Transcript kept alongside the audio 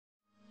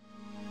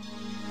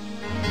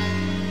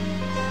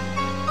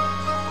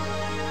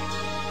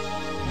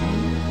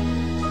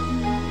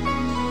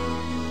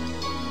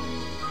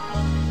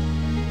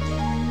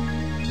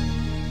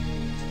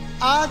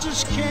I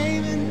just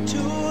came into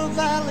a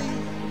valley,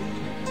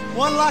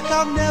 one like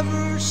I've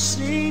never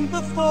seen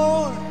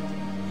before.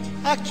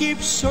 I keep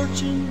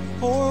searching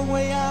for a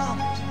way out.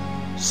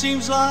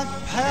 Seems like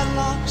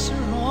padlocks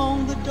are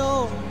on the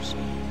doors.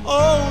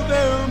 Oh,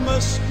 there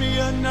must be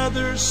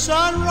another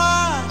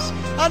sunrise,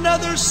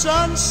 another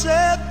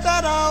sunset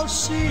that I'll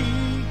see.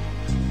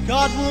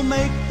 God will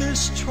make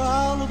this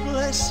trial a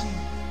blessing.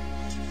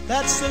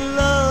 That's the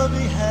love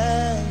He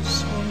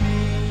has for me.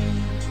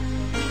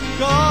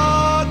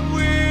 God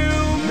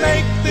will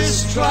make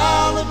this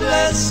trial a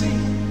blessing,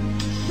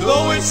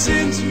 though it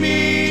sends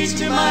me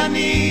to my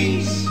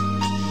knees.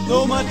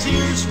 Though my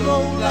tears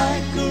flow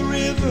like a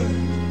river,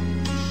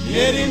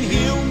 yet in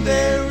Him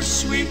there's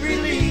sweet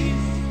relief.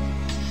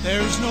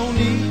 There's no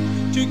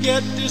need to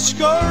get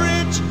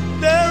discouraged.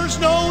 There's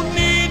no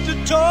need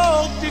to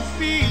talk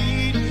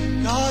defeat.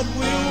 God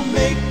will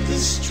make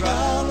this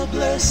trial a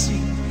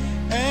blessing,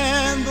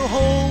 and the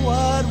whole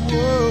wide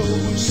world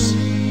will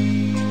see.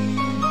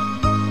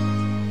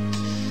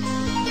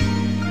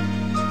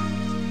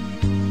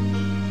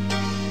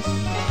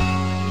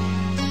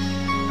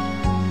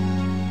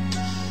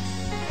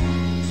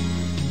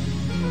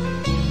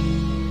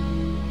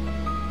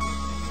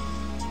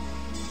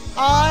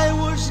 I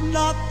was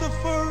not the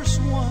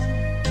first one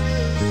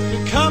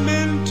to come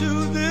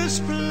into this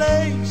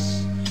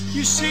place.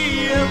 You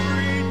see,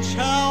 every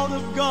child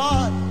of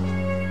God,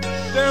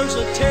 there's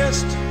a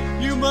test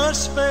you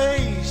must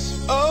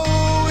face.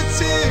 Oh, it's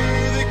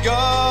here that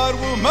God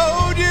will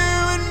mold you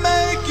and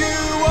make you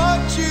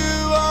what you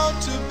ought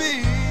to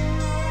be.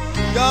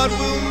 God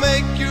will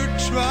make your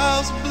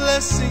trials a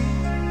blessing.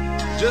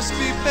 Just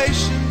be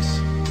patient,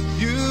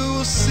 you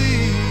will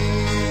see.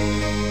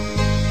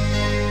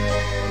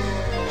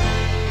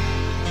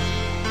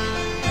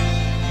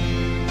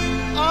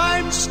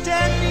 I'm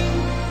standing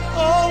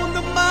on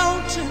the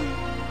mountain,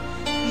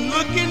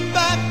 looking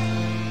back,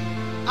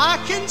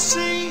 I can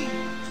see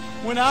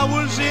when I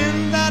was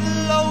in that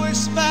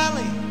lowest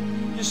valley,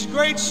 His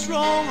great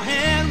strong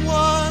hand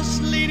was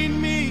leading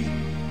me.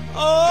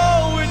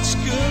 Oh, it's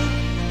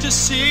good to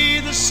see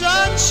the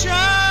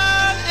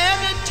sunshine and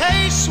to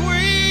taste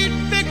sweet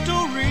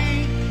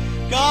victory.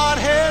 God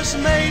has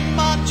made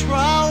my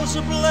trials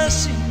a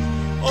blessing.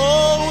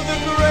 Oh, the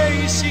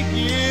grace He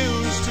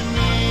gives to me.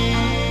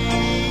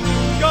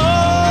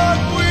 God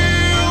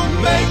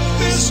will make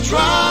this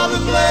trial a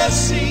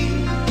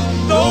blessing,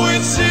 though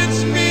it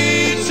sends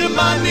me to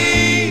my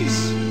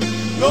knees.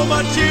 Though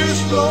my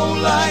tears flow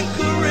like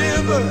a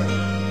river,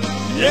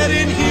 yet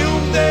in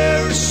Him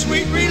there's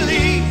sweet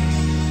relief.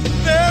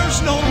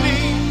 There's no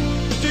need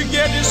to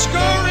get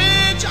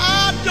discouraged.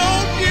 I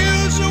don't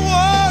use the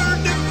word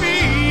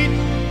defeat.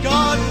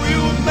 God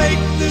will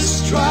make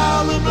this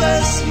trial a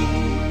blessing,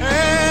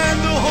 and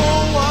the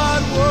whole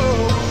wide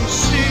world will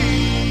see.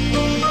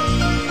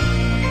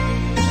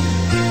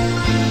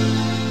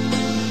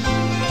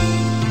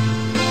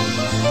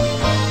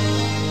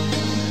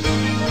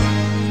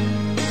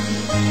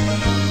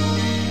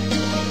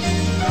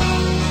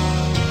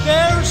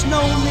 There's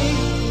no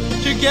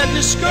need to get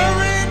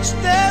discouraged.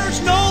 There's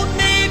no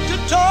need to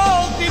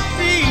talk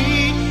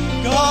defeat.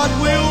 God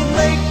will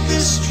make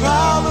this trial